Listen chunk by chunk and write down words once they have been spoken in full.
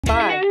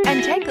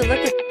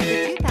look at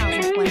the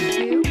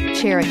 2022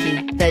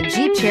 Cherokee. The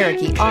Jeep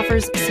Cherokee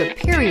offers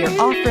superior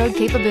off-road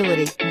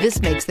capability. This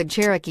makes the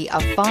Cherokee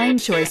a fine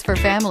choice for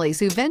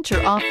families who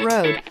venture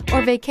off-road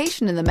or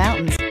vacation in the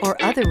mountains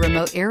or other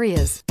remote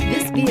areas.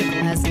 This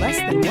vehicle has less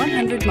than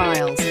 100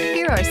 miles.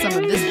 Here are some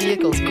of this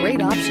vehicle's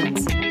great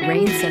options: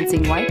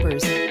 rain-sensing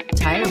wipers,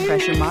 tire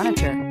pressure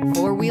monitor,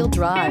 four-wheel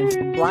drive,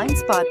 blind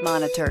spot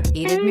monitor,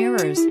 heated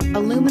mirrors,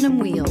 aluminum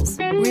wheels,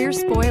 rear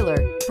spoiler,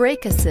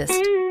 brake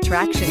assist,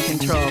 traction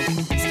control,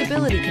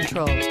 stability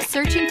control.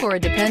 Searching for a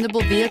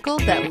dependable vehicle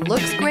that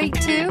looks great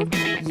too?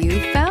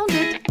 You found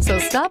it, so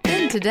stop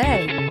in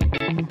today.